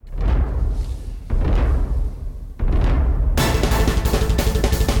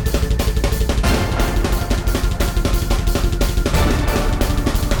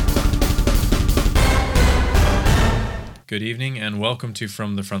Good evening and welcome to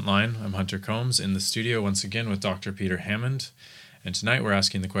From the Frontline. I'm Hunter Combs in the studio once again with Dr. Peter Hammond. And tonight we're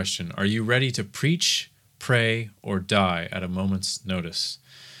asking the question, are you ready to preach, pray, or die at a moment's notice?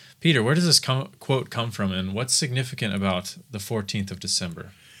 Peter, where does this quote come from and what's significant about the 14th of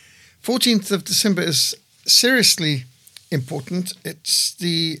December? 14th of December is seriously important. It's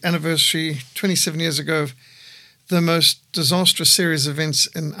the anniversary 27 years ago of the most disastrous series of events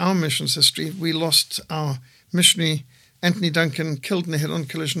in our missions history. We lost our missionary Anthony Duncan, killed in a head-on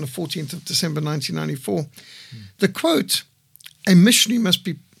collision the 14th of December 1994. The quote, a missionary must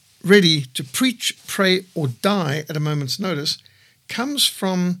be ready to preach, pray, or die at a moment's notice, comes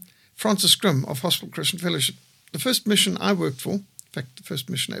from Francis Grimm of Hospital Christian Fellowship. The first mission I worked for, in fact, the first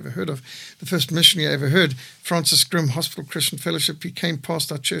mission I ever heard of, the first missionary I ever heard, Francis Grimm, Hospital Christian Fellowship. He came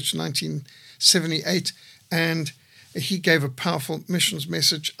past our church in 1978, and he gave a powerful missions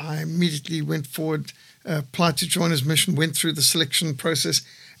message. I immediately went forward, applied to join his mission, went through the selection process.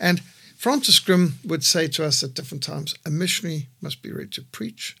 And Francis Grimm would say to us at different times, a missionary must be ready to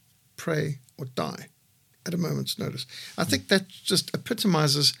preach, pray, or die at a moment's notice. I think that just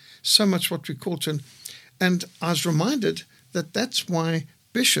epitomizes so much what we call to. And I was reminded that that's why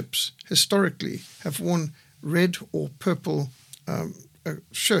bishops historically have worn red or purple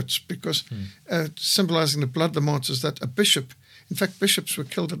shirts, because symbolizing the blood of the martyrs, that a bishop, in fact, bishops were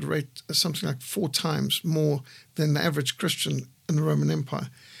killed at a rate something like 4 times more than the average Christian in the Roman Empire.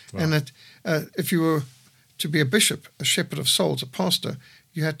 Wow. And that if you were to be a bishop, a shepherd of souls, a pastor,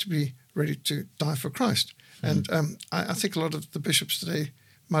 you had to be ready to die for Christ. And I think a lot of the bishops today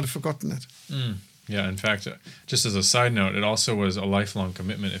might have forgotten that. Yeah, in fact, just as a side note, it also was a lifelong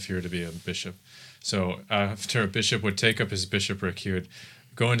commitment if you were to be a bishop. So after a bishop would take up his bishopric, he would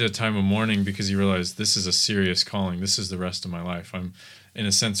go into a time of mourning because he realized this is a serious calling. This is the rest of my life. I'm, in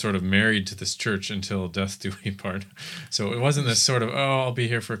a sense, sort of married to this church until death do we part. So it wasn't this sort of, I'll be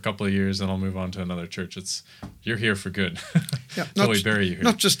here for a couple of years and I'll move on to another church. It's, you're here for good. Yeah, until we bury you here.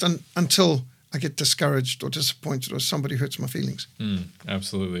 Not just until I get discouraged or disappointed or somebody hurts my feelings.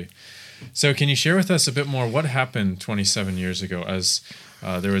 Absolutely. So can you share with us a bit more what happened 27 years ago as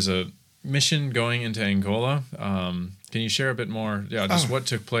there was a mission going into Angola? Can you share a bit more? Yeah, just what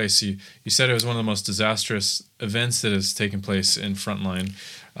took place? You said it was one of the most disastrous events that has taken place in Frontline.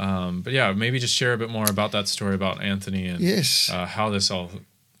 But yeah, maybe just share a bit more about that story about Anthony and how this all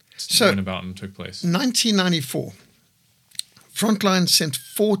went about and took place. 1994, Frontline sent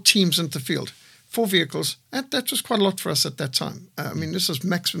 4 teams into the field. 4 vehicles, that was quite a lot for us at that time. I mean, this was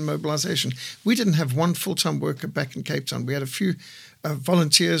maximum mobilization. We didn't have one full-time worker back in Cape Town. We had a few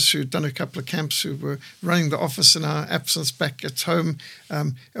volunteers who'd done a couple of camps who were running the office in our absence back at home,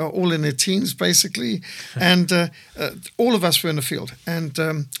 all in their teens, basically. And all of us were in the field. And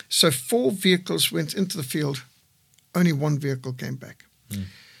so 4 vehicles went into the field. Only 1 vehicle came back.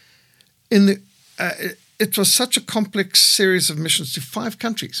 It was such a complex series of missions to 5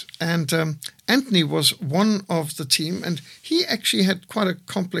 countries. And Anthony was one of the team, and he actually had quite a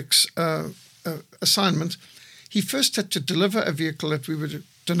complex assignment. He first had to deliver a vehicle that we were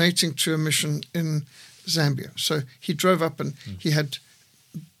donating to a mission in Zambia. So he drove up and he had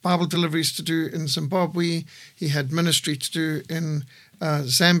Bible deliveries to do in Zimbabwe. He had ministry to do in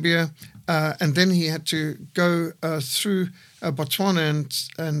Zambia. And then he had to go through Botswana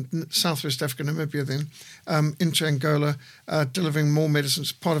and Southwest Africa, Namibia then, into Angola, delivering more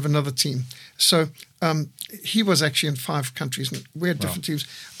medicines, part of another team. So he was actually in 5 countries, and we had different teams.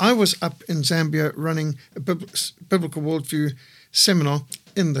 I was up in Zambia running a Biblical Worldview seminar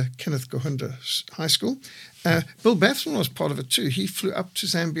in the Kenneth Gohunda High School. Bill Bathman was part of it too. He flew up to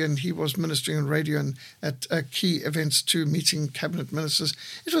Zambia and he was ministering on radio and at key events too, meeting cabinet ministers.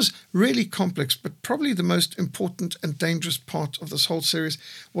 It was really complex, but probably the most important and dangerous part of this whole series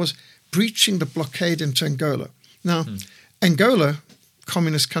was breaching the blockade into Angola. Now, Angola,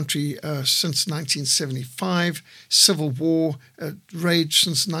 communist country since 1975, civil war raged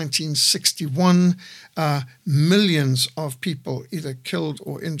since 1961, millions of people either killed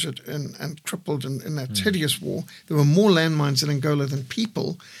or injured and crippled in that hideous war. There were more landmines in Angola than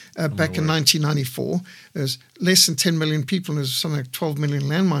people back in 1994. There's less than 10 million people, and there's something like 12 million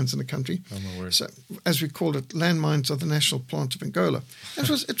landmines in the country. So, as we called it, landmines are the national plant of Angola.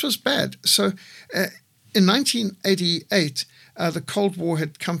 It was bad. So in 1988, the Cold War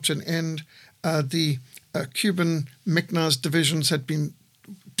had come to an end. The Cuban mechanized divisions had been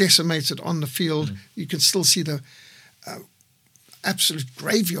decimated on the field. You can still see the absolute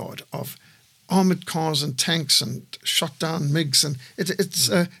graveyard of armored cars and tanks and shot down MiGs. And it's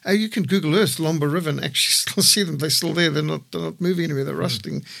you can Google Earth, Lomba River, and actually still see them. They're still there. They're not moving anywhere. They're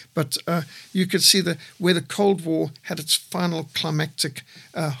rusting. But you could see where the Cold War had its final climactic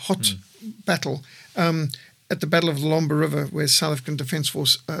hot battle. At the Battle of the Lomba River, where South African Defence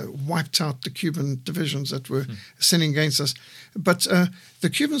Force wiped out the Cuban divisions that were sending against us. But the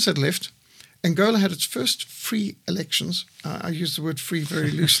Cubans had left. Angola had its first free elections. I use the word free very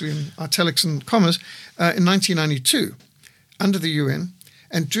loosely in italics and commas, in 1992 under the UN.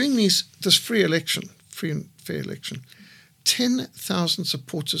 And during this free and fair election, 10,000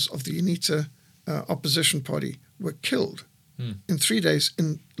 supporters of the UNITA opposition party were killed in 3 days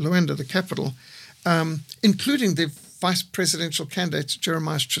in Luanda, the capital, including the vice presidential candidate,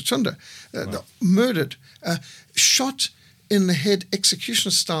 Jeremiah Chitunda, murdered, shot in the head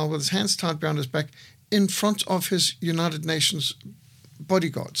executioner style with his hands tied behind his back in front of his United Nations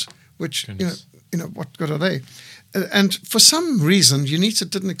bodyguards, which, what good are they? And for some reason, UNITA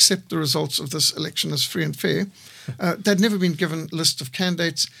didn't accept the results of this election as free and fair. They'd never been given a list of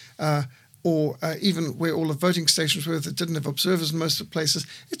candidates or even where all the voting stations were. They didn't have observers in most of the places.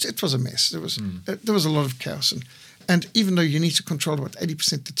 It was a mess. There was a lot of chaos. And even though UNITA controlled about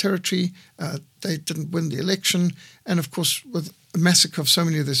 80% of the territory, they didn't win the election. And of course, with a massacre of so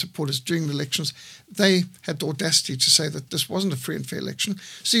many of their supporters during the elections, they had the audacity to say that this wasn't a free and fair election.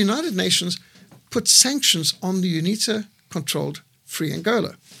 So the United Nations put sanctions on the UNITA-controlled Free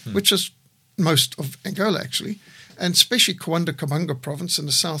Angola, which is most of Angola, actually, and especially Kabanga province in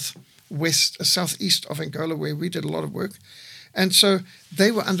the southeast of Angola, where we did a lot of work. And so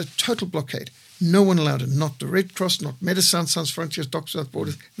they were under total blockade. No one allowed in, not the Red Cross, not Médecins Sans Frontières, Doctors Without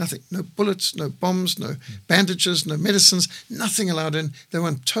Borders, nothing. No bullets, no bombs, no bandages, no medicines, nothing allowed in. They were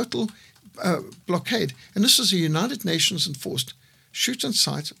on total blockade. And this was a United Nations enforced shoot and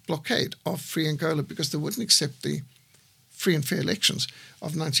sight blockade of Free Angola because they wouldn't accept the free and fair elections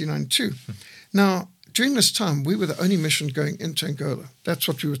of 1992. Now, during this time, we were the only mission going into Angola. That's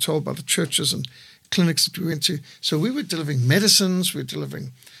what we were told by the churches and clinics that we went to. So we were delivering medicines, we were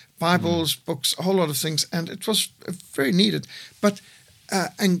delivering Bibles, books, a whole lot of things, and it was very needed. But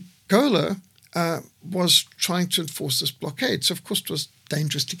Angola was trying to enforce this blockade, so of course it was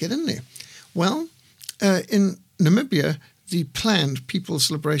dangerous to get in there. Well, in Namibia, the planned People's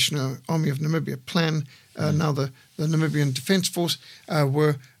Liberation Army of Namibia, now the Namibian Defence Force,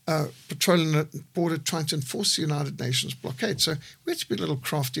 were patrolling the border, trying to enforce the United Nations blockade. So we had to be a little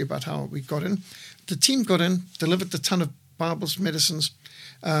crafty about how we got in. The team got in, delivered a ton of Bibles, medicines,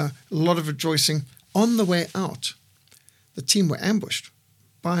 a lot of rejoicing. On the way out, the team were ambushed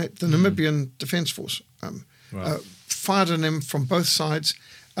by the Namibian Defence Force, fired on them from both sides.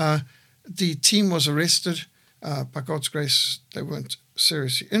 The team was arrested. By God's grace, they weren't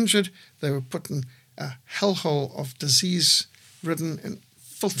seriously injured. They were put in a hellhole of disease-ridden and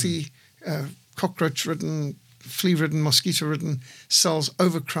filthy, cockroach-ridden, flea-ridden, mosquito-ridden cells,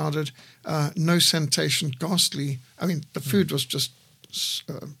 overcrowded, no sanitation, ghastly. I mean, the food was just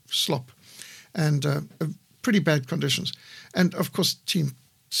slop and pretty bad conditions. And, of course, the team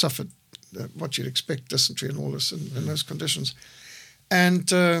suffered what you'd expect, dysentery and all this in those conditions.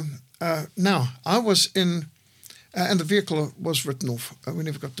 And now I was in, and the vehicle was written off. We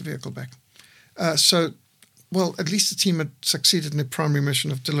never got the vehicle back. Well, at least the team had succeeded in their primary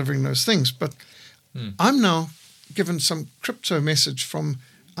mission of delivering those things. But I'm now given some crypto message from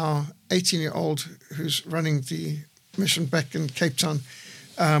our 18-year-old who's running the mission back in Cape Town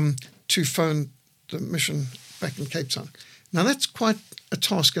to phone the mission back in Cape Town. Now, that's quite a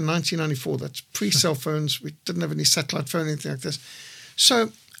task in 1994. That's pre-cell phones. We didn't have any satellite phone, anything like this.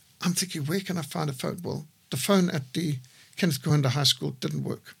 So I'm thinking, where can I find a phone? Well, the phone at the Kenneth Kaunda High School didn't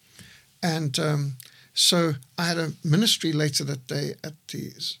work. And so I had a ministry later that day at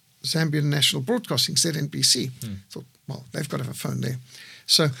the Zambian National Broadcasting, ZNBC. Thought, well, they've got to have a phone there.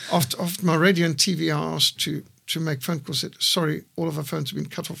 So after my radio and TV, I asked to make phone calls. Said, sorry, all of our phones have been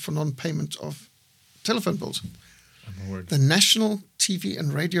cut off for non-payment of telephone bills. The national TV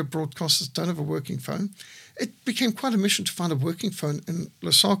and radio broadcasters don't have a working phone. It became quite a mission to find a working phone in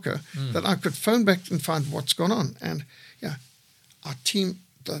Lusaka that I could phone back and find what's gone on. And yeah, our team,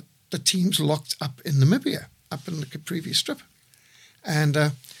 the team's locked up in Namibia, up in the Caprivi Strip. And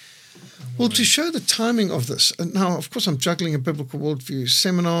well, to show the timing of this, and now, of course, I'm juggling a biblical worldview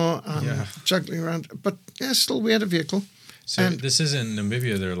seminar, juggling around, but yeah, still we had a vehicle. So this is in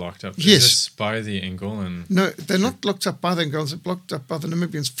Namibia they're locked up? Yes. Is this by the Angolan? No, they're not locked up by the Angolans, they're locked up by the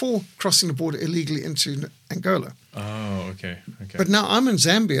Namibians for crossing the border illegally into Angola. Oh, okay. But now I'm in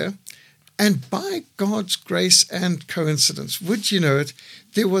Zambia, and by God's grace and coincidence, would you know it,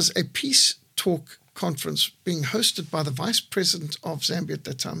 there was a peace talk conference being hosted by the vice president of Zambia at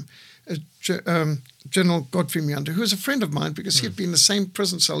that time, General Godfrey Muyanda, who was a friend of mine because he had been in the same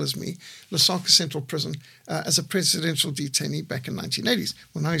prison cell as me, Lusaka Central Prison, as a presidential detainee back in the 1980s.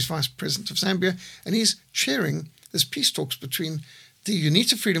 Well, now he's vice president of Zambia, and he's chairing this peace talks between the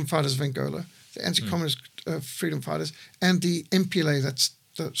UNITA freedom fighters of Angola, the anti-communist freedom fighters, and the MPLA, that's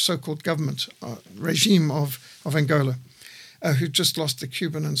the so-called government regime of Angola, who just lost the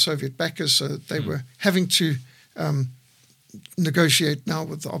Cuban and Soviet backers, so they were having to negotiate now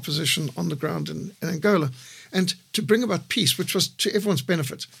with the opposition on the ground in Angola. And to bring about peace, which was to everyone's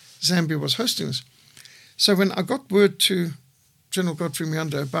benefit, Zambia was hosting this. So when I got word to General Godfrey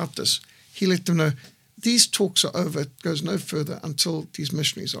Muyanda about this, he let them know, these talks are over, it goes no further until these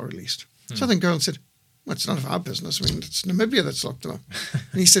missionaries are released. So then Angola said, well, it's none of our business. I mean, it's Namibia that's locked them up.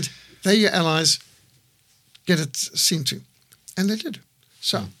 And he said, they're your allies, get it seen to. And they did.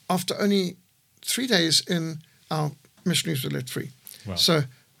 So after only 3 days in, our missionaries were let free. Wow. So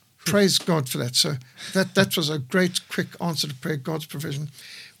praise God for that. So that was a great, quick answer to prayer, God's provision.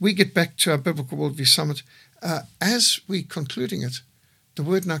 We get back to our Biblical Worldview Summit. As we're concluding it, the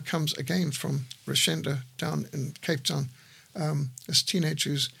word now comes again from Rashenda down in Cape Town, this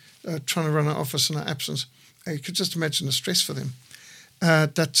teenager who's trying to run an office in our absence. You could just imagine the stress for them.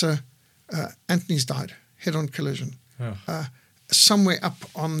 That Anthony's died, head-on collision. Oh. Somewhere up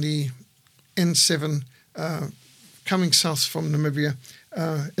on the N7, coming south from Namibia,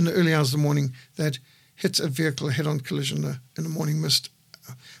 in the early hours of the morning, they'd hit a vehicle, a head-on collision in the morning mist,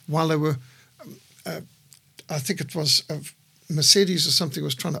 while they were, I think it was a Mercedes or something,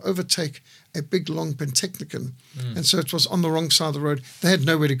 was trying to overtake a big, long Pentechnicon. And so it was on the wrong side of the road. They had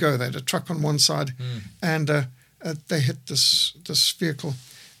nowhere to go. They had a truck on one side, and they hit this vehicle,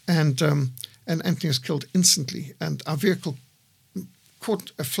 and Anthony was killed instantly. And our vehicle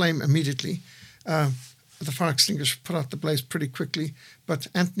caught a flame immediately. The fire extinguisher put out the blaze pretty quickly, but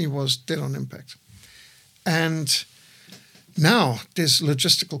Anthony was dead on impact. And now there's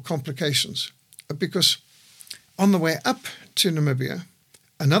logistical complications, because on the way up to Namibia,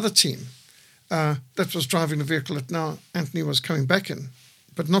 another team that was driving the vehicle that now Anthony was coming back in,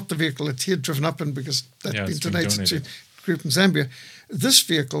 but not the vehicle that he had driven up in, because that had been donated to a group in Zambia. This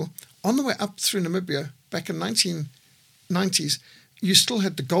vehicle, on the way up through Namibia back in 1990s, you still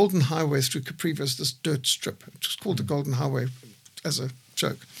had the Golden Highway through Capriva as this dirt strip. It was called the Golden Highway as a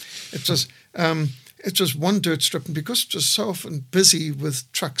joke. It was one dirt strip, and because it was so often busy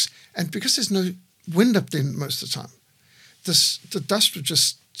with trucks, and because there's no wind up there most of the time, the dust would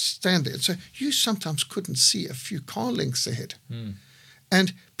just stand there. So you sometimes couldn't see a few car lengths ahead.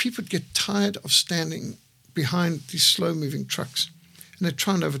 And people would get tired of standing behind these slow-moving trucks, and they'd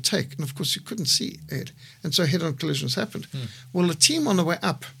try and overtake. And, of course, you couldn't see ahead. And so head-on collisions happened. Well, the team on the way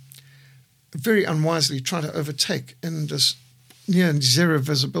up very unwisely tried to overtake in this near zero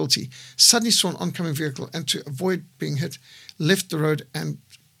visibility, suddenly saw an oncoming vehicle, and to avoid being hit, left the road and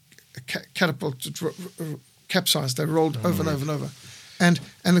catapulted, capsized. They rolled over and over and over. And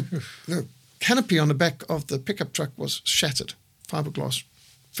the canopy on the back of the pickup truck was shattered, fiberglass,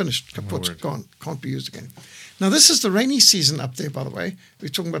 finished, kaput, gone, can't be used again. Now, this is the rainy season up there, by the way. We're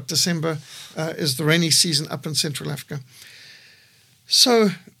talking about December is the rainy season up in Central Africa. So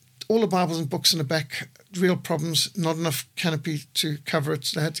all the Bibles and books in the back, real problems, not enough canopy to cover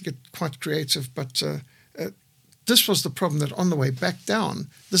it. They had to get quite creative, but this was the problem, that on the way back down,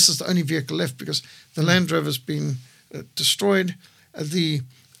 this is the only vehicle left, because the Land Rover's been destroyed, the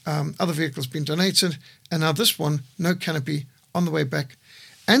other vehicle's been donated, and now this one, no canopy, on the way back.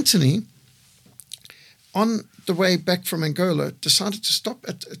 Anthony, on the way back from Angola, decided to stop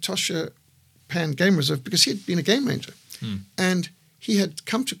at Etosha Pan Game Reserve, because he had been a game ranger. And he had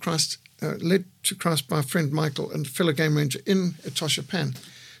come to Christ, led to Christ by a friend Michael and fellow game ranger in Etosha Pan.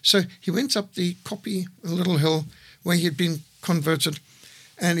 So he went up the Kopi, a little hill where he had been converted,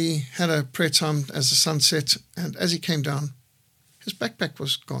 and he had a prayer time as the sun set. And as he came down, his backpack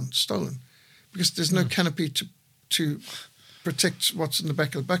was gone, stolen, because there's no canopy to protect what's in the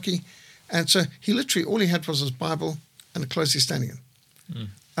back of the bucky. And so he literally, all he had was his Bible and the clothes he's standing in.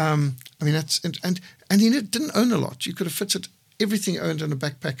 I mean, that's, and he didn't own a lot. You could have fitted everything he owned in a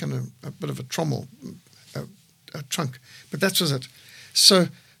backpack and a bit of a trommel, a trunk, but that was it. So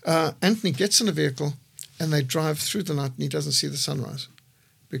Anthony gets in a vehicle, and they drive through the night, and he doesn't see the sunrise,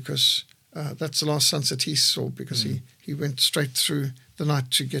 because that's the last sunset he saw, because he went straight through the night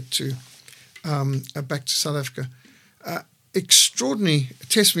to get to back to South Africa. Extraordinary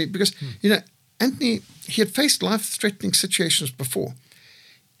testimony, because Anthony, he had faced life-threatening situations before.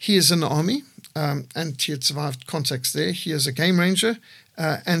 He is in the army, and he had survived contacts there. He is a game ranger,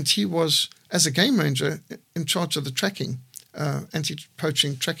 and he was as a game ranger in charge of the tracking,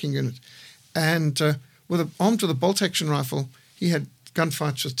 anti-poaching tracking unit. And armed with a bolt-action rifle, he had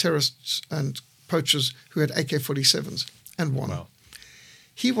gunfights with terrorists and poachers who had AK-47s and won. Wow.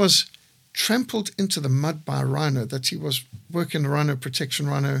 He was trampled into the mud by a rhino that he was working the rhino protection,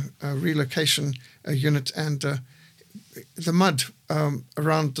 rhino relocation unit, and the mud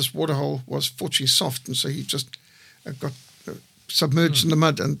around this waterhole was fortunately soft, and so he just got submerged in the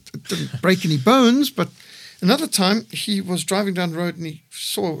mud and it didn't break any bones. But another time he was driving down the road and he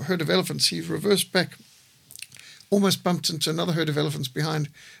saw a herd of elephants. He reversed back, almost bumped into another herd of elephants behind,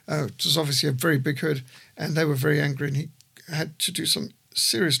 which was obviously a very big herd, and they were very angry, and he had to do some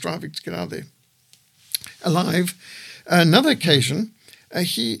serious driving to get out of there alive. Another occasion,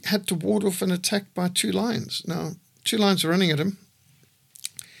 he had to ward off an attack by 2 lions. Now, 2 lions were running at him.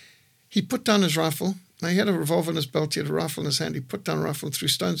 He put down his rifle. Now, he had a revolver in his belt. He had a rifle in his hand. He put down a rifle and threw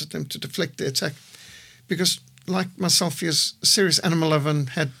stones at them to deflect the attack. Because, like myself, he is a serious animal lover and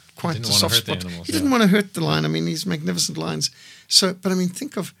had quite a soft spot. He didn't want to hurt the lion. I mean, these magnificent lions. So, but I mean,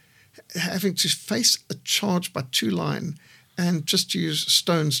 think of having to face a charge by 2 lions and just use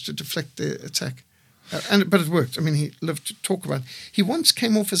stones to deflect the attack. But it worked. I mean, he lived to talk about it. He once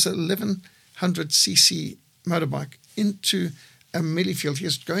came off his 1100cc motorbike into a mealie field. He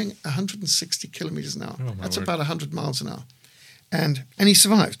was going 160 kilometers an hour. That's about 100 miles an hour. And he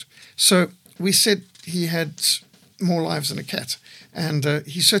survived. So we said he had more lives than a cat. And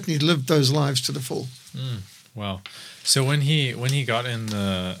he certainly lived those lives to the full. Wow. So when he got in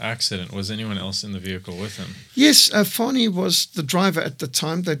the accident, was anyone else in the vehicle with him? Yes, Fani was the driver at the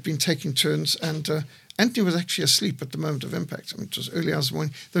time. They'd been taking turns, and Anthony was actually asleep at the moment of impact. I mean, it was early hours of the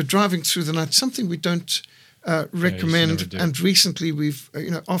morning. They were driving through the night, something we don't recommend. And recently we've,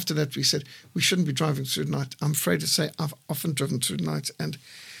 after that we said we shouldn't be driving through the night. I'm afraid to say I've often driven through the night, and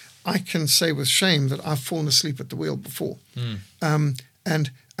I can say with shame that I've fallen asleep at the wheel before.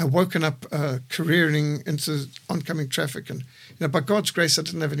 And woken up careering into oncoming traffic. And by God's grace, I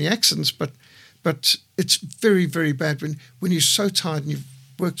didn't have any accidents, but it's very, very bad when you're so tired and you've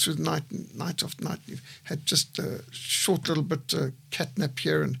worked through the night after night. You've had just a short little bit catnap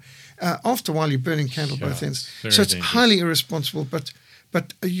here, and after a while you're burning candle both ends. So it's dangerous. Highly irresponsible. But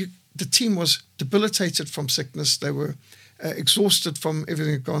the team was debilitated from sickness. They were exhausted from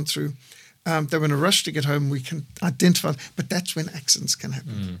everything they'd gone through. They were in a rush to get home. We can identify, but that's when accidents can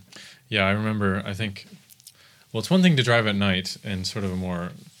happen. Yeah, I remember, it's one thing to drive at night in sort of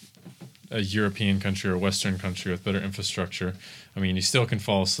a European country or Western country with better infrastructure. I mean, you still can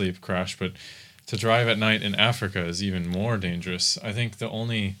fall asleep, crash, but to drive at night in Africa is even more dangerous. I think one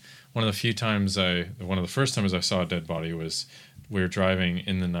of the first times I saw a dead body was we were driving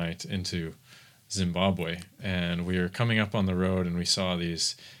in the night into Zimbabwe, and we were coming up on the road, and we saw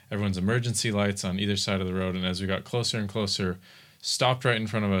everyone's emergency lights on either side of the road, and as we got closer and closer, stopped right in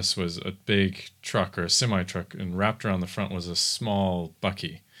front of us was a big truck or a semi-truck, and wrapped around the front was a small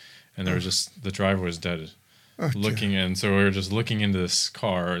bucky, and there was the driver was dead, looking, and so we were just looking into this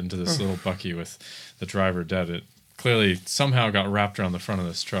car, into this little bucky with the driver dead. It clearly somehow got wrapped around the front of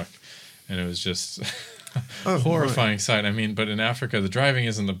this truck, and it was just horrifying sight. I mean, but in Africa, the driving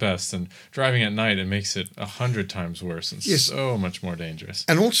isn't the best, and driving at night, it makes it 100 times worse and so much more dangerous.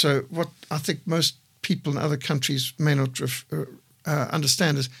 And also, what I think most people in other countries may not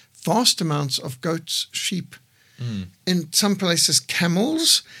understand is vast amounts of goats, sheep, in some places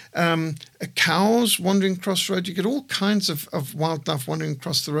camels, cows wandering across the road. You get all kinds of wildlife wandering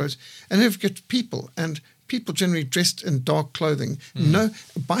across the roads, and then you get people, and people generally dressed in dark clothing, no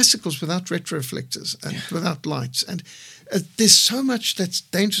bicycles without retroreflectors and without lights. And there's so much that's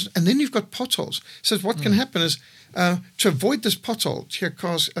dangerous. And then you've got potholes. So what can happen is to avoid this pothole, here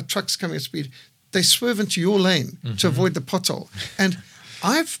trucks coming at speed, they swerve into your lane to avoid the pothole. And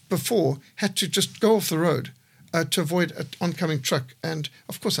I've before had to just go off the road to avoid an oncoming truck. And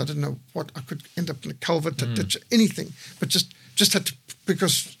of course, I didn't know what I could end up in a culvert, a ditch, anything, but just had to,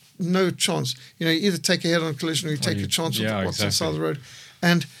 because no chance. You either take a head-on collision or you take a chance with what's inside the road.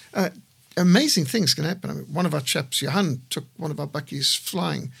 And amazing things can happen. I mean, one of our chaps, Johan, took one of our buckies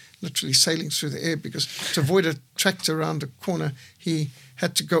flying, literally sailing through the air, because to avoid a tractor around a corner, he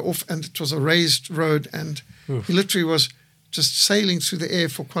had to go off, and it was a raised road, and he literally was just sailing through the air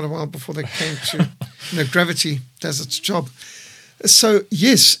for quite a while before they came to, gravity does its job. So,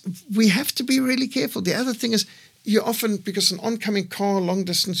 yes, we have to be really careful. The other thing is, you often, because an oncoming car, long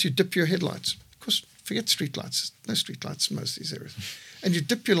distance, you dip your headlights. Of course, forget street lights. There's no street lights in most of these areas. And you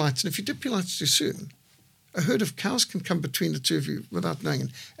dip your lights. And if you dip your lights too soon, a herd of cows can come between the two of you without knowing it.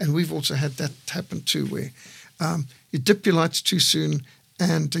 And we've also had that happen too, where you dip your lights too soon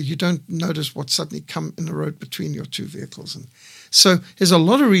and you don't notice what suddenly come in the road between your two vehicles. And so there's a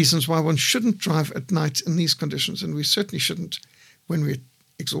lot of reasons why one shouldn't drive at night in these conditions, and we certainly shouldn't when we're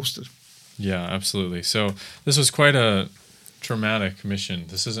exhausted. Yeah, absolutely. So this was quite a traumatic mission.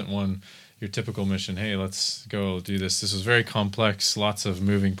 This isn't your typical mission, hey, let's go do this. This was very complex, lots of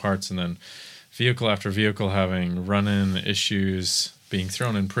moving parts, and then vehicle after vehicle having run-in issues, being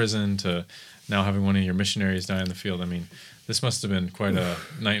thrown in prison, to now having one of your missionaries die in the field. I mean, this must have been quite a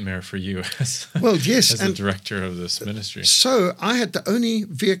nightmare for you as the director of this ministry. So I had the only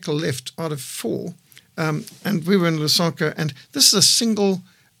vehicle left out of 4, and we were in Lusaka, and this is a single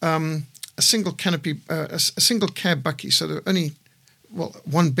canopy, a single cab bakkie, so there were only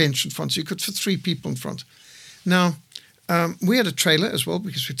one bench in front, so you could fit 3 people in front. Now, we had a trailer as well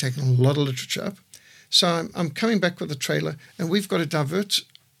because we'd taken a lot of literature up. So I'm coming back with a trailer, and we've got to divert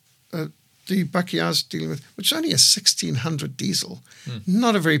the bakkie I was dealing with, which is only a 1600 diesel,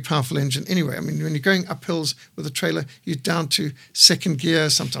 not a very powerful engine anyway. I mean, when you're going up hills with a trailer, you're down to second gear,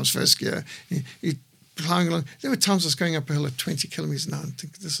 sometimes first gear. You're plowing along. There were times I was going up a hill at 20 kilometers an hour and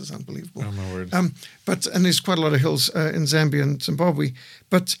think this is unbelievable. Oh, my word. And there's quite a lot of hills in Zambia and Zimbabwe.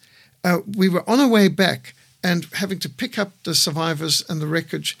 But we were on our way back and having to pick up the survivors and the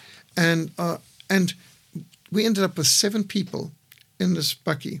wreckage. And we ended up with 7 people in this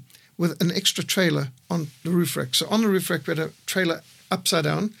bakkie with an extra trailer on the roof rack. So on the roof rack, we had a trailer upside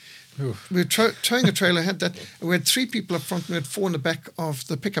down. Oof. We were towing a trailer, had that. We had 3 people up front and we had 4 in the back of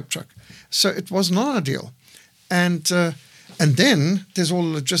the pickup truck. So it was not ideal. And then there's all the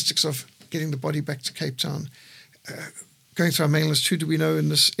logistics of getting the body back to Cape Town, going through our mailing list, who do we know in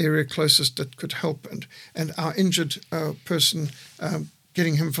this area closest that could help, and our injured person,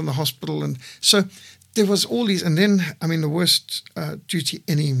 getting him from the hospital. And so there was all these, and then, I mean, the worst duty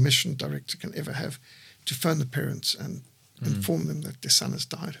any mission director can ever have, to phone the parents and inform them that their son has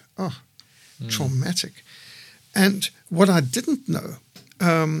died. Traumatic. And what I didn't know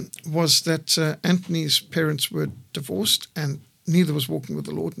was that Anthony's parents were divorced, and neither was walking with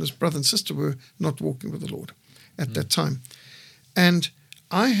the Lord, and his brother and sister were not walking with the Lord at that time. And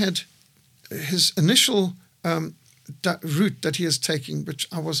I had his initial route that he is taking, which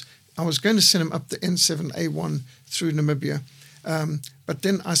I was going to send him up the N7A1 through Namibia, but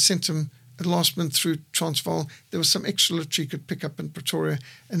then I sent him at last minute through Transvaal. There was some extra literature he could pick up in Pretoria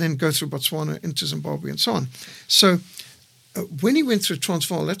and then go through Botswana into Zimbabwe and so on. So when he went through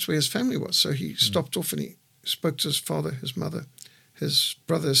Transvaal, that's where his family was. So he stopped off and he spoke to his father, his mother, his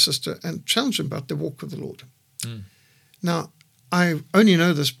brother, his sister, and challenged him about their walk with the Lord. Now, I only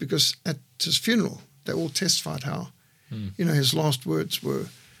know this because at his funeral, they all testified how, his last words were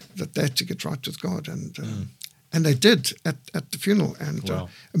that they had to get right with God. And they did at the funeral. And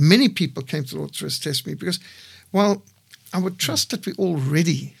many people came to the Lord through his testimony, because while I would trust that we're all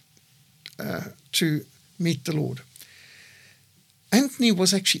ready to meet the Lord, Anthony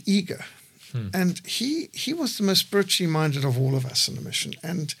was actually eager. And he was the most spiritually minded of all of us in the mission.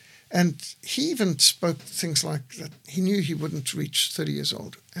 And he even spoke things like that he knew he wouldn't reach 30 years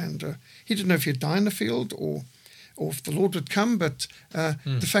old. And he didn't know if he'd die in the field or if the Lord would come, but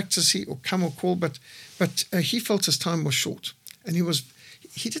the fact is he felt his time was short. And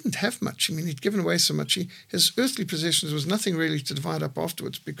he didn't have much. I mean, he'd given away so much. His earthly possessions was nothing really to divide up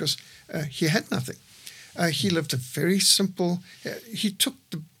afterwards, because he had nothing. He lived a very simple, he took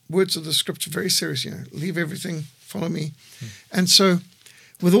the words of the scripture very seriously, leave everything, follow me. And so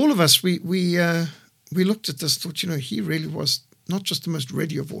with all of us, we looked at this, thought, he really was not just the most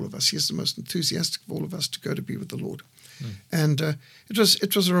ready of all of us, he's the most enthusiastic of all of us to go to be with the Lord. And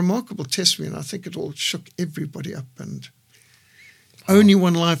it was a remarkable testimony, and I think it all shook everybody up. And only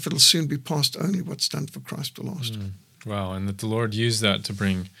one life, it'll soon be past, only what's done for Christ will last. Wow, and that the Lord used that to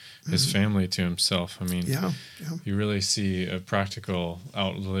bring his family to himself. I mean, you really see a practical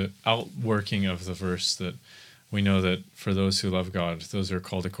outworking of the verse that we know that for those who love God, those who are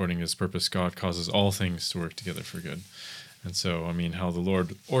called according to his purpose, God causes all things to work together for good. And so, I mean, how the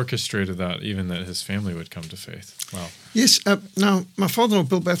Lord orchestrated that, even that his family would come to faith. Wow. Yes. Now, my father-in-law,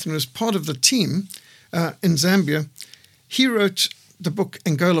 Bill Bathman, was part of the team in Zambia. He wrote the book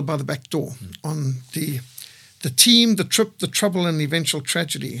Angola by the Back Door on the team, the trip, the trouble, and the eventual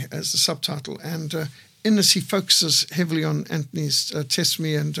tragedy as the subtitle. And in this, he focuses heavily on Anthony's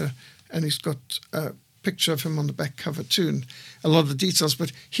testimony, and he's got a picture of him on the back cover too, and a lot of the details.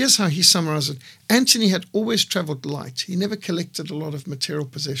 But here's how he summarized it. Anthony had always traveled light. He never collected a lot of material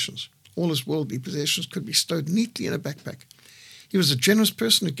possessions. All his worldly possessions could be stowed neatly in a backpack. He was a generous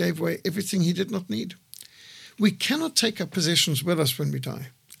person who gave away everything he did not need. We cannot take our possessions with us when we die.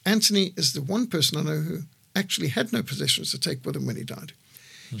 Anthony is the one person I know who actually had no possessions to take with him when he died.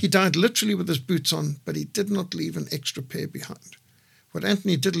 He died literally with his boots on, but he did not leave an extra pair behind. What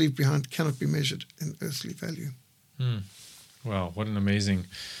Anthony did leave behind cannot be measured in earthly value. Wow, what an amazing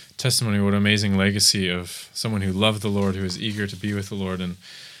testimony, what an amazing legacy of someone who loved the Lord, who was eager to be with the Lord. And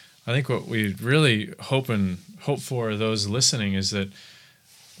I think what we really hope for those listening is that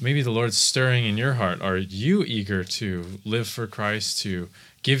maybe the Lord's stirring in your heart. Are you eager to live for Christ, to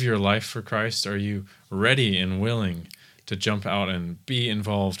give your life for Christ? Are you ready and willing to jump out and be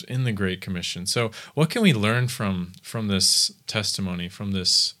involved in the Great Commission? So what can we learn from this testimony, from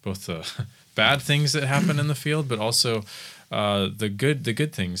this, both the bad things that happen in the field, but also the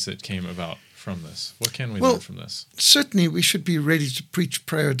good things that came about from this? What can we learn from this? Certainly we should be ready to preach,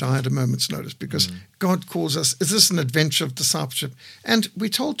 pray, or die at a moment's notice, because God calls us. Is this an adventure of discipleship? And we're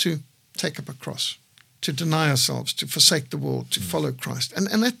told to take up a cross, to deny ourselves, to forsake the world, to follow Christ. And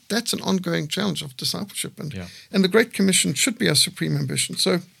that's an ongoing challenge of discipleship. And the Great Commission should be our supreme ambition.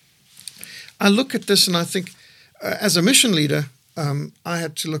 So I look at this and I think, as a mission leader, I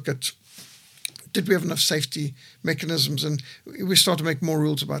had to look at, did we have enough safety mechanisms? And we started to make more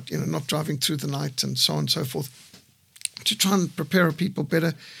rules about, not driving through the night and so on and so forth, to try and prepare our people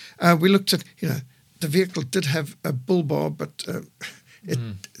better. We looked at, the vehicle did have a bull bar, but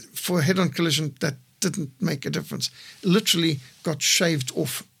for a head-on collision, that didn't make a difference. Literally got shaved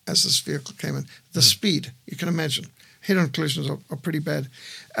off as this vehicle came in. The speed, you can imagine. Head-on collisions are pretty bad.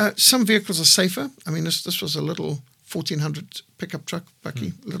 Some vehicles are safer. I mean, this was a little 1400 pickup truck,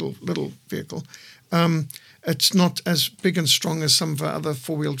 Bucky, little vehicle. It's not as big and strong as some of our other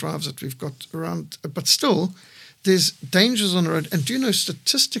four-wheel drives that we've got around, but still, there's dangers on the road. And do you know,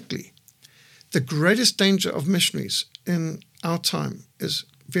 statistically, the greatest danger of missionaries in our time is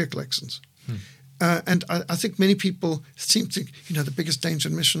vehicle accidents. And I think many people seem to think, the biggest danger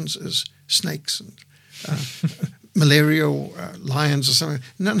in missions is snakes and malaria or lions or something.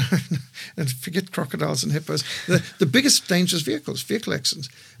 No. And forget crocodiles and hippos. The biggest danger is vehicle accidents.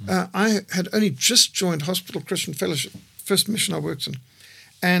 I had only just joined Hospital Christian Fellowship, first mission I worked in.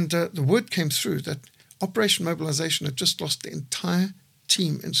 And the word came through that Operation Mobilization had just lost the entire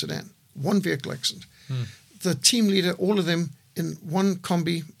team in Sudan. One vehicle accident. The team leader, all of them, in one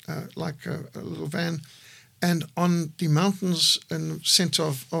combi, like a little van, and on the mountains in the center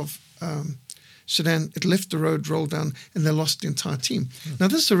of Sudan, it left the road, rolled down, and they lost the entire team. Now,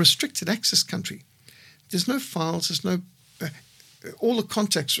 this is a restricted access country. There's no files, there's no... all the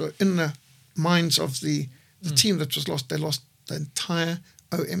contacts were in the minds of the team that was lost. They lost the entire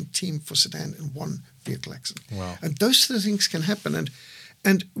OM team for Sudan in one vehicle accident. Wow. And those sort of things can happen.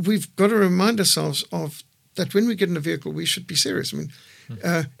 And we've got to remind ourselves of that when we get in a vehicle, we should be serious. I mean,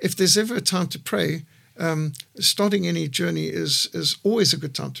 if there's ever a time to pray, starting any journey is always a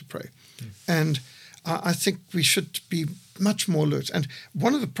good time to pray. And I think we should be much more alert. And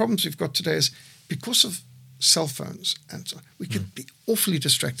one of the problems we've got today is because of cell phones and so on, we could be awfully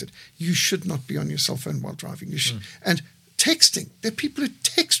distracted. You should not be on your cell phone while driving. You should. And texting. There are people who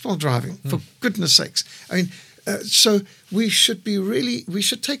text while driving, for goodness sakes. I mean, so we should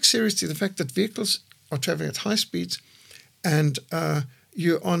take seriously the fact that vehicles are traveling at high speeds and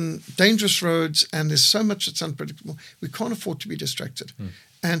you're on dangerous roads and there's so much that's unpredictable. We can't afford to be distracted.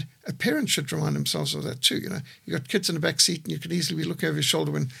 And a parent should remind themselves of that too. You've got kids in the back seat and you can easily be looking over your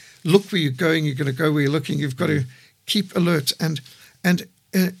shoulder when look where you're going, you're going to go where you're looking. You've got to keep alert. And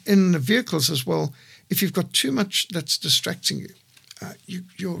in the vehicles as well, if you've got too much that's distracting you,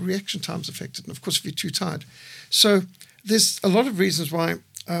 your reaction time's affected. And of course, if you're too tired. So there's a lot of reasons why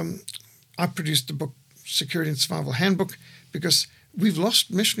I produced the book, Security and Survival Handbook, because we've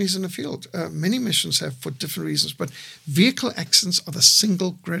lost missionaries in the field. Many missions have for different reasons, but vehicle accidents are the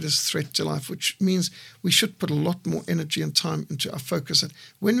single greatest threat to life, which means we should put a lot more energy and time into our focus. And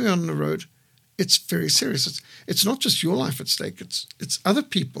when we're on the road, it's very serious. It's not just your life at stake. It's other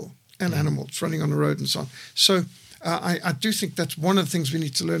people and animals running on the road and so on. So I do think that's one of the things we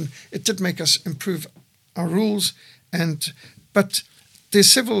need to learn. It did make us improve our rules, but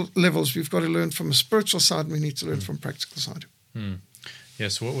there's several levels we've got to learn from a spiritual side, and we need to learn from a practical side.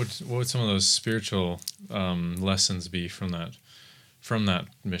 Yes, what would some of those spiritual lessons be from that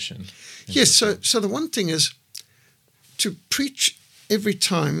mission? Yes, so the one thing is to preach every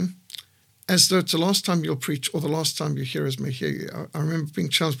time as though it's the last time you'll preach or the last time your hearers may hear you. I remember being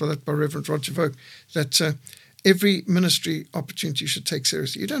challenged by that by Reverend Roger Vogt, that every ministry opportunity you should take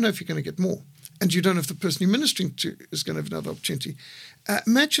seriously. You don't know if you're going to get more, and you don't know if the person you're ministering to is going to have another opportunity.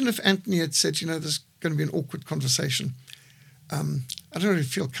 Imagine if Anthony had said, there's going to be an awkward conversation. I don't really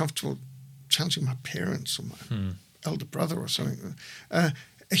feel comfortable challenging my parents or my elder brother or something.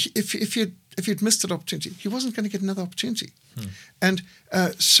 if you'd missed that opportunity, he wasn't going to get another opportunity. And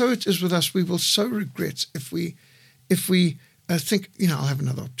so it is with us. We will so regret if we think, I'll have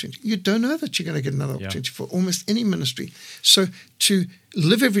another opportunity. You don't know that you're going to get another opportunity for almost any ministry. So to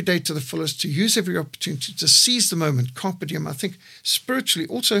live every day to the fullest, to use every opportunity, to seize the moment, carpe diem, I think spiritually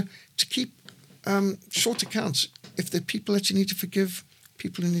also to keep short accounts. If there are people that you need to forgive,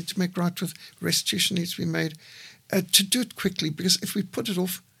 people you need to make right with, restitution needs to be made, to do it quickly, because if we put it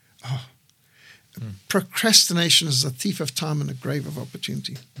off, procrastination is a thief of time and a grave of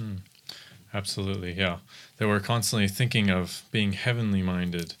opportunity. Absolutely, yeah. That we're constantly thinking of being heavenly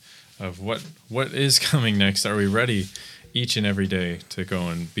minded, of what is coming next. Are we ready each and every day to go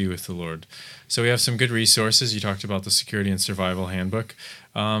and be with the Lord? So we have some good resources. You talked about the Security and Survival Handbook.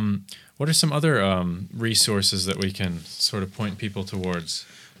 What are some other resources that we can sort of point people towards?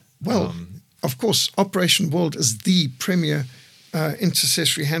 Well, of course, Operation World is the premier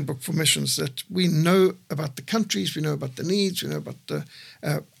intercessory handbook for missions, that we know about the countries, we know about the needs, we know about the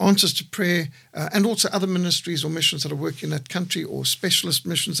answers to prayer, and also other ministries or missions that are working in that country, or specialist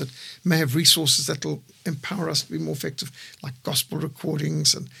missions that may have resources that will empower us to be more effective, like gospel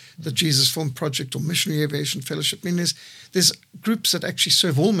recordings and the Jesus Film Project or Missionary Aviation Fellowship. I mean, there's groups that actually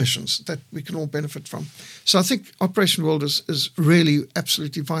serve all missions that we can all benefit from. So I think Operation World is really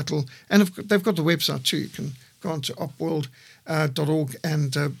absolutely vital. And they've got the website too. You can go on to opworld.org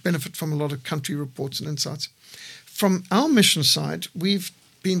and benefit from a lot of country reports and insights. From our mission side, we've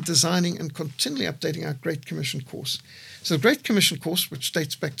been designing and continually updating our Great Commission course. So the Great Commission course, which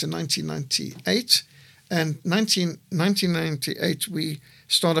dates back to 1998, and 1998 we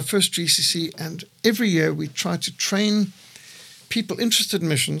start our first GCC, and every year we try to train people interested in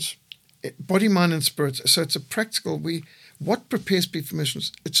missions, body, mind, and spirit. So it's a practical, what prepares people for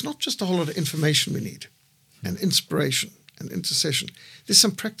missions? It's not just a whole lot of information we need, and inspiration and intercession. There's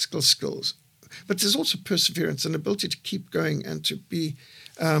some practical skills, but there's also perseverance and ability to keep going and to be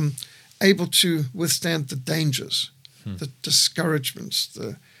able to withstand the dangers, the discouragements,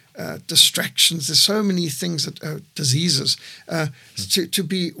 the distractions. There's so many things that diseases, to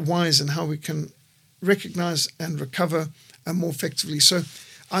be wise in how we can recognize and recover more effectively. So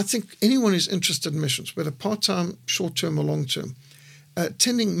I think anyone who's interested in missions, whether part-time, short-term or long-term,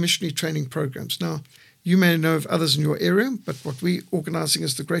 attending missionary training programs. Now, you may know of others in your area, but what we're organizing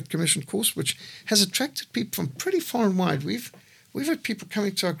is the Great Commission course, which has attracted people from pretty far and wide. We've had people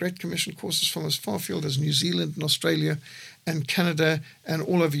coming to our Great Commission courses from as far afield as New Zealand and Australia and Canada and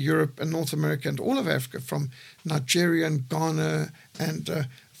all over Europe and North America and all of Africa, from Nigeria and Ghana and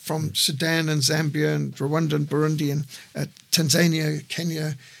from Sudan and Zambia and Rwanda and Burundi and Tanzania,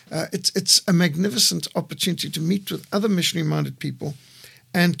 Kenya. It's a magnificent opportunity to meet with other missionary-minded people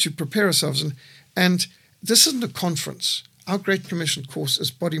and to prepare ourselves. And this isn't a conference. Our Great Commission course is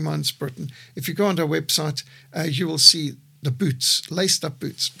Body, Mind, Spirit. And if you go on our website, you will see the boots, laced up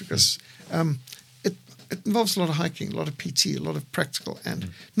boots, because it involves a lot of hiking, a lot of PT, a lot of practical,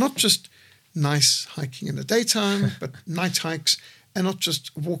 and not just nice hiking in the daytime, but night hikes, and not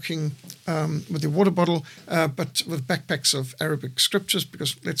just walking with your water bottle, but with backpacks of Arabic scriptures,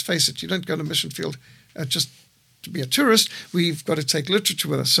 because let's face it, you don't go to a mission field just to be a tourist. We've got to take literature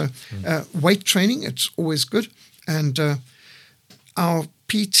with us. So weight training, it's always good. And our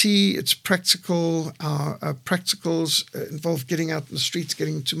PT, it's practical. Our practicals involve getting out in the streets,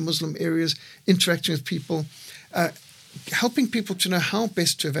 getting into Muslim areas, interacting with people, helping people to know how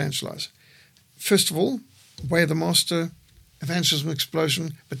best to evangelize. First of all, Way of the Master, evangelism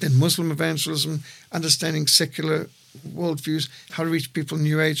explosion, but then Muslim evangelism, understanding secular worldviews, how to reach people in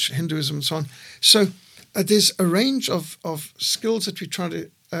New Age, Hinduism, and so on. So there's a range of skills that we try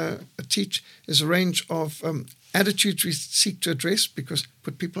to teach. There's a range of attitudes we seek to address, because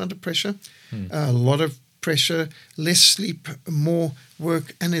put people under pressure, a lot of pressure, less sleep, more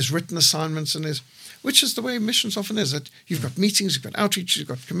work, and there's written assignments, and which is the way missions often is, that you've got meetings, you've got outreach, you've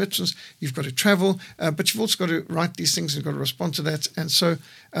got commitments, you've got to travel, but you've also got to write these things and you've got to respond to that. And so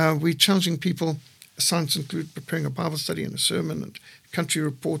we're challenging people. Assignments include preparing a Bible study and a sermon and country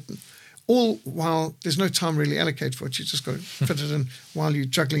report, and all while there's no time really allocated for it. You just got to fit it in while you're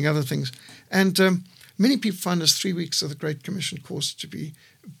juggling other things. And many people find this 3 weeks of the Great Commission course to be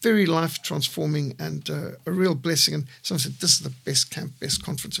very life-transforming and a real blessing. And someone said, this is the best camp, best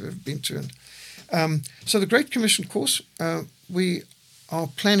conference I've ever been to. And so the Great Commission course, we are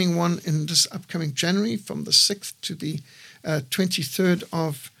planning one in this upcoming January, from the 6th to the 23rd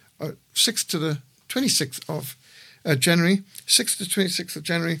of 6th to the 26th of January, 6th to 26th of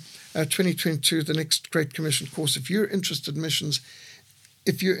January 2022, the next Great Commission course. If you're interested in missions,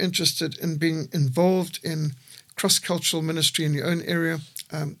 if you're interested in being involved in cross-cultural ministry in your own area,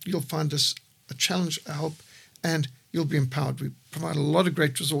 you'll find us a challenge, a help, and you'll be empowered. We provide a lot of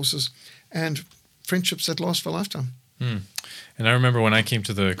great resources and friendships that last for a lifetime. And I remember when I came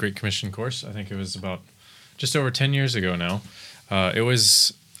to the Great Commission course, I think it was about just over 10 years ago now. It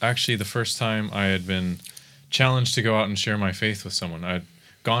was actually the first time I had been challenged to go out and share my faith with someone. I'd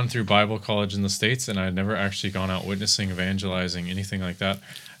gone through Bible college in the States, and I'd never actually gone out witnessing, evangelizing, anything like that.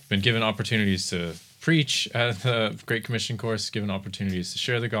 I've been given opportunities to preach at the Great Commission course, given opportunities to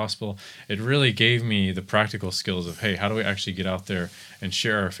share the gospel. It really gave me the practical skills of, hey, how do we actually get out there and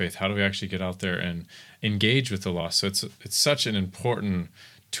share our faith? How do we actually get out there and engage with the lost? So it's such an important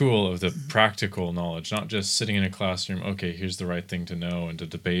tool of the practical knowledge, not just sitting in a classroom, okay, here's the right thing to know and to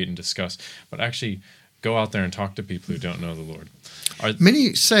debate and discuss, but actually go out there and talk to people who don't know the Lord.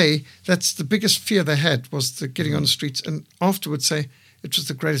 Many say that's the biggest fear they had, was the getting on the streets, and afterwards say it was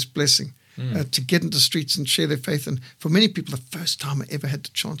the greatest blessing. To get into the streets and share their faith. And for many people, the first time I ever had the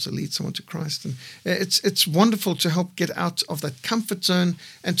chance to lead someone to Christ. And it's wonderful to help get out of that comfort zone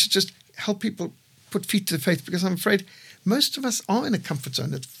and to just help people put feet to the faith, because I'm afraid most of us are in a comfort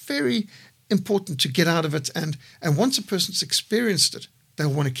zone. It's very important to get out of it. And once a person's experienced it, they'll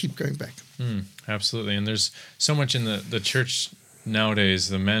want to keep going back. Absolutely. And there's so much in the church nowadays.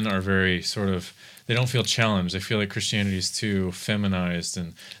 The men are very sort of, they don't feel challenged. They feel like Christianity is too feminized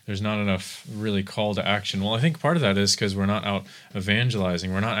and there's not enough really call to action. Well, I think part of that is because we're not out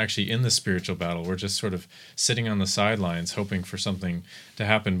evangelizing. We're not actually in the spiritual battle. We're just sort of sitting on the sidelines hoping for something to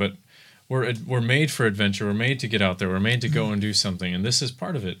happen. But we're made for adventure. We're made to get out there. We're made to go and do something. And this is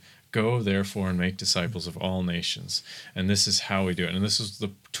part of it. Go, therefore, and make disciples of all nations. And this is how we do it. And this is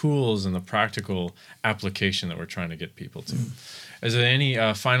the tools and the practical application that we're trying to get people to. Is there any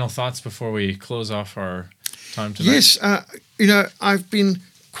final thoughts before we close off our time tonight? Yes. I've been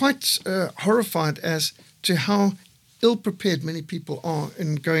quite horrified as to how ill-prepared many people are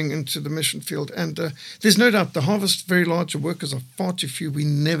in going into the mission field. And there's no doubt the harvest very large, the workers are far too few. We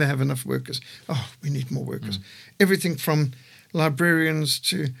never have enough workers. Oh, we need more workers. Everything from librarians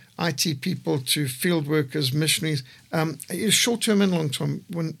to IT people to field workers, missionaries, short-term and long-term,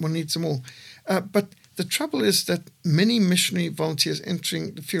 one needs them all. But the trouble is that many missionary volunteers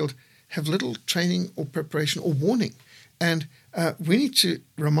entering the field have little training or preparation or warning. And we need to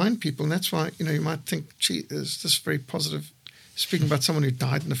remind people, and that's why, you might think, gee, is this very positive, speaking about someone who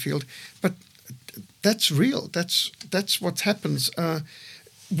died in the field. But that's real. That's what happens.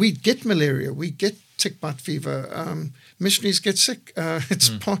 We get malaria. We get tick-bite fever. Missionaries get sick.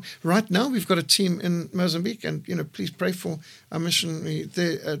 Right now we've got a team in Mozambique, and please pray for our missionary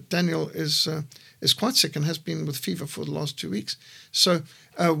there. Daniel is quite sick and has been with fever for the last 2 weeks. So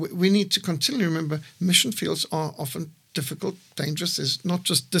we need to continually remember mission fields are often difficult, dangerous. There's not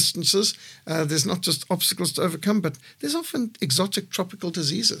just distances. There's not just obstacles to overcome, but there's often exotic tropical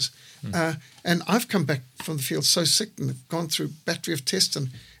diseases. And I've come back from the field so sick and have gone through a battery of tests, and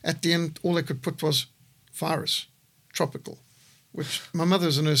at the end all they could put was virus, tropical, which my mother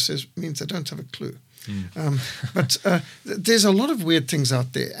as a nurse says means I don't have a clue. But there's a lot of weird things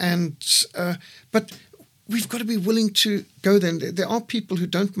out there, but we've got to be willing to go there. There are people who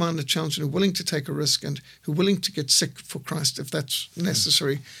don't mind the challenge and are willing to take a risk and who are willing to get sick for Christ if that's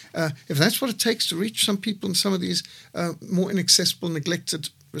necessary. If that's what it takes to reach some people in some of these more inaccessible, neglected,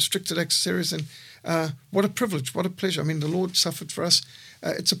 restricted access areas, then what a privilege, what a pleasure. I mean, the Lord suffered for us.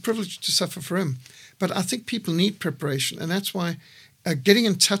 It's a privilege to suffer for him. But I think people need preparation, and that's why getting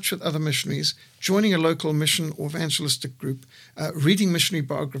in touch with other missionaries, joining a local mission or evangelistic group, reading missionary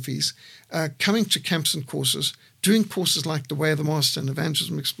biographies, coming to camps and courses, doing courses like The Way of the Master and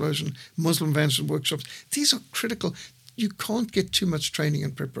Evangelism Explosion, Muslim evangelism workshops, these are critical. You can't get too much training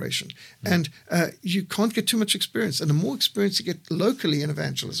and preparation, and you can't get too much experience. And the more experience you get locally in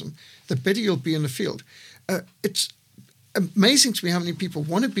evangelism, the better you'll be in the field. It's amazing to me how many people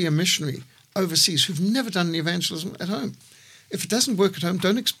want to be a missionary overseas who've never done any evangelism at home. If it doesn't work at home,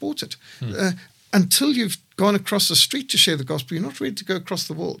 don't export it. Until you've gone across the street to share the gospel, you're not ready to go across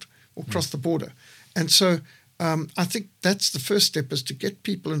the world or cross the border. And so I think that's the first step, is to get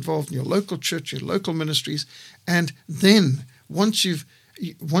people involved in your local church, your local ministries. And then once you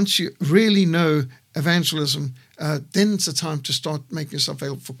really know evangelism, then it's the time to start making yourself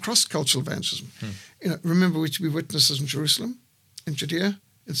available for cross-cultural evangelism. Remember, we're to be witnesses in Jerusalem, in Judea,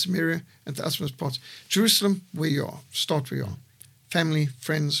 in Samaria, and the uttermost parts. Jerusalem, where you are. Start where you are. Family,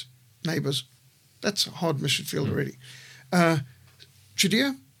 friends, neighbors. That's a hard mission field already.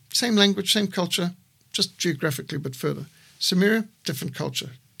 Judea, same language, same culture, just geographically a bit further. Samaria, different culture,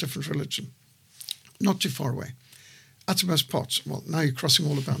 different religion. Not too far away. Uttermost parts. Well, now you're crossing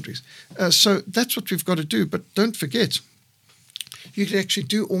all the boundaries. So that's what we've got to do. But don't forget, you can actually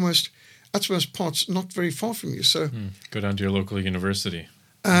do almost utmost parts not very far from you. So Go down to your local university.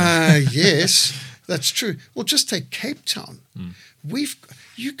 Yes, that's true. Well, just take Cape Town.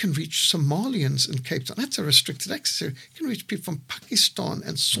 You can reach Somalians in Cape Town. That's a restricted access area. You can reach people from Pakistan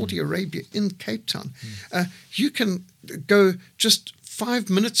and Saudi Arabia in Cape Town. You can go just 5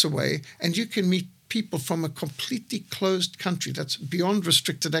 minutes away and you can meet people from a completely closed country that's beyond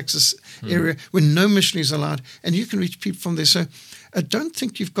restricted access area where no missionary is allowed, and you can reach people from there. So I don't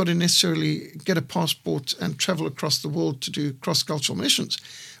think you've got to necessarily get a passport and travel across the world to do cross-cultural missions.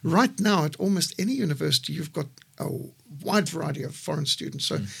 Right now, at almost any university, you've got a wide variety of foreign students.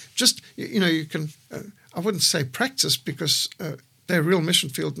 So just, you can, I wouldn't say practice, because they're a real mission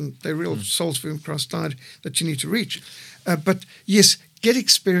field and they're real souls for whom Christ died that you need to reach. But yes, get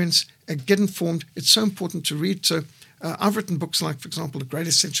experience, get informed. It's so important to read. So I've written books like, for example, The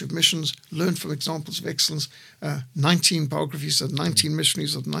Greatest Century of Missions, Learn from Examples of Excellence, 19 biographies of 19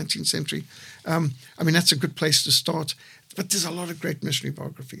 missionaries of the 19th century. That's a good place to start. But there's a lot of great missionary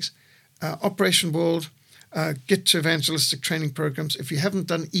biographies. Operation World, get to evangelistic training programs. If you haven't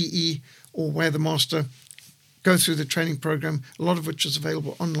done EE or Way of the Master, go through the training program, a lot of which is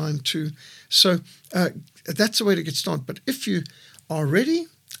available online too. So that's a way to get started. But if you are ready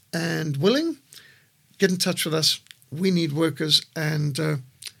and willing, get in touch with us. We need workers, and the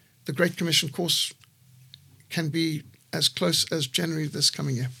Great Commission course can be as close as January this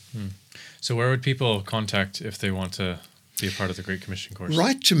coming year. So where would people contact if they want to be a part of the Great Commission course?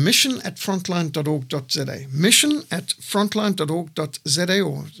 Write to mission@frontline.org.za. Mission@frontline.org.za,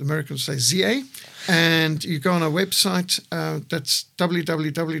 or the Americans say ZA. And you go on our website, that's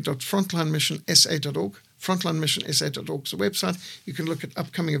www.frontlinemissionsa.org. Frontline-Mission-SA.org is the website. You can look at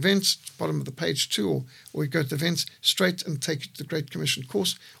upcoming events, bottom of the page too, or you go to events straight and take you to the Great Commission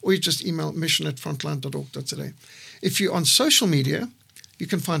course, or you just email mission@frontline.org.za. If you're on social media, you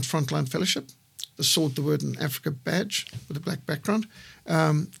can find Frontline Fellowship, the Sword, the Word in Africa badge with a black background.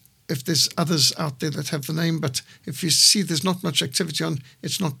 If there's others out there that have the name, but if you see there's not much activity on,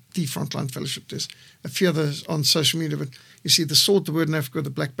 it's not the Frontline Fellowship. There's a few others on social media, but you see the Sword, the Word in Africa with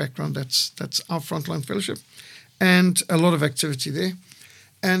a black background, that's our Frontline Fellowship, and a lot of activity there.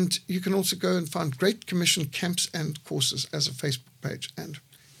 And you can also go and find Great Commission camps and courses as a Facebook page, and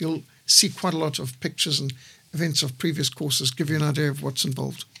you'll see quite a lot of pictures and events of previous courses, give you an idea of what's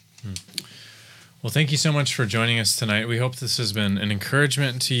involved. Well, thank you so much for joining us tonight. We hope this has been an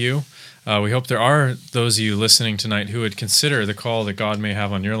encouragement to you. We hope there are those of you listening tonight who would consider the call that God may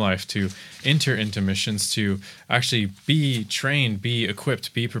have on your life to enter into missions, to actually be trained, be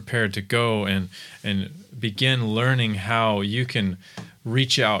equipped, be prepared to go and begin learning how you can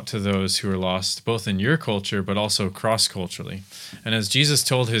reach out to those who are lost, both in your culture but also cross-culturally. And as Jesus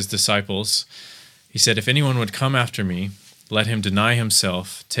told his disciples, he said, "If anyone would come after me, let him deny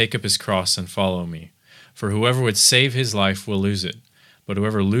himself, take up his cross, and follow me. For whoever would save his life will lose it, but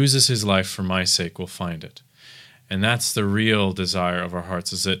whoever loses his life for my sake will find it." And that's the real desire of our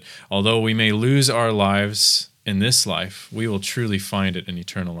hearts, is that although we may lose our lives in this life, we will truly find it in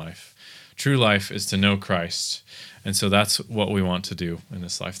eternal life. True life is to know Christ, and so that's what we want to do in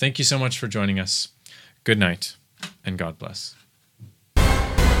this life. Thank you so much for joining us. Good night, and God bless.